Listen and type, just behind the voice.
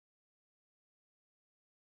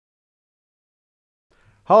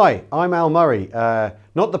Hi, I'm Al Murray,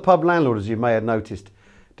 not the pub landlord as you may have noticed.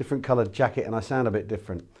 Different coloured jacket and I sound a bit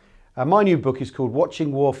different. My new book is called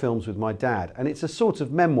Watching War Films with My Dad, and it's a sort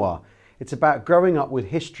of memoir. It's about growing up with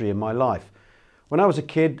history in my life. When I was a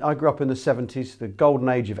kid, I grew up in the 70s, the golden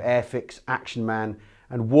age of Airfix, Action Man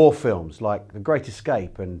and war films like The Great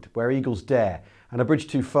Escape and Where Eagles Dare and A Bridge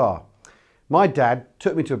Too Far. My dad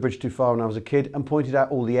took me to A Bridge Too Far when I was a kid and pointed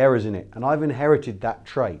out all the errors in it, and I've inherited that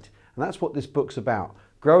trait. And that's what this book's about.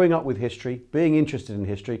 Growing up with history, being interested in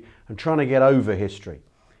history and trying to get over history.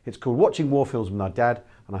 It's called Watching War Films with My Dad,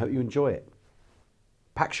 and I hope you enjoy it.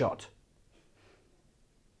 Pack shot.